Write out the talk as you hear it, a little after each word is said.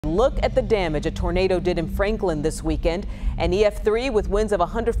Look at the damage a tornado did in Franklin this weekend. An EF3 with winds of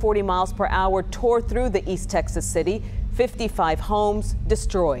 140 miles per hour tore through the East Texas city. 55 homes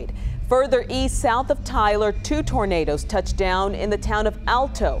destroyed. Further east, south of Tyler, 2 tornadoes touched down in the town of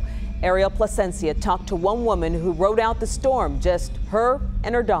Alto. Ariel Placencia talked to one woman who rode out the storm, just her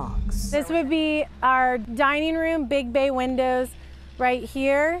and her dogs. This would be our dining room, big bay windows right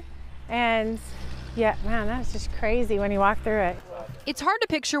here. And yeah, man, that's just crazy when you walk through it. It's hard to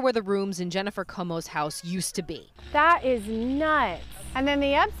picture where the rooms in Jennifer Como's house used to be. That is nuts. And then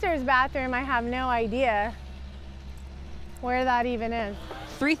the upstairs bathroom, I have no idea where that even is.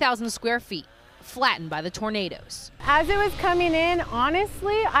 3,000 square feet, flattened by the tornadoes. As it was coming in,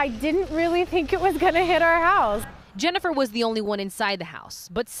 honestly, I didn't really think it was gonna hit our house. Jennifer was the only one inside the house,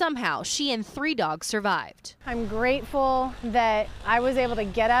 but somehow she and 3 dogs survived. I'm grateful that I was able to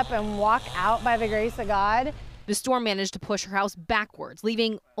get up and walk out by the grace of God. The storm managed to push her house backwards,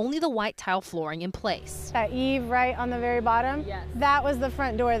 leaving only the white tile flooring in place. That eave right on the very bottom, yes. That was the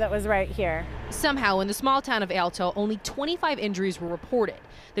front door that was right here. Somehow, in the small town of Alto, only 25 injuries were reported.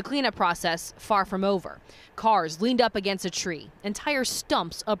 The cleanup process far from over. Cars leaned up against a tree, entire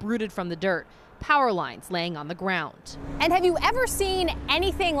stumps uprooted from the dirt, power lines laying on the ground. And have you ever seen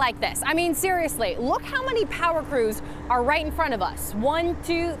anything like this? I mean, seriously, look how many power crews are right in front of us. 1,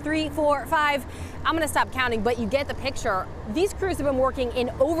 2, 3, 4, 5. I'm gonna stop counting, but you get the picture. These crews have been working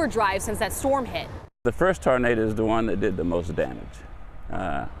in overdrive since that storm hit. The first tornado is the one that did the most damage.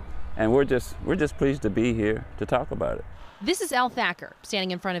 And we're just pleased to be here to talk about it. This is Al Thacker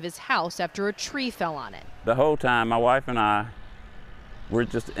standing in front of his house after a tree fell on it. The whole time, my wife and I, we're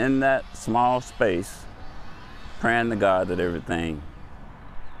just in that small space, praying to God that everything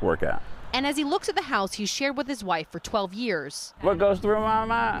work out. And as he looks at the house he shared with his wife for 12 years. What goes through my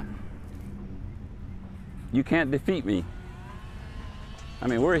mind? You can't defeat me. I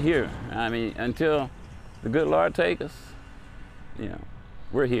mean, we're here. I mean, until the good Lord take us,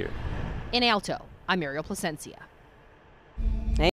 we're here. In Alto, I'm Ariel Placencia.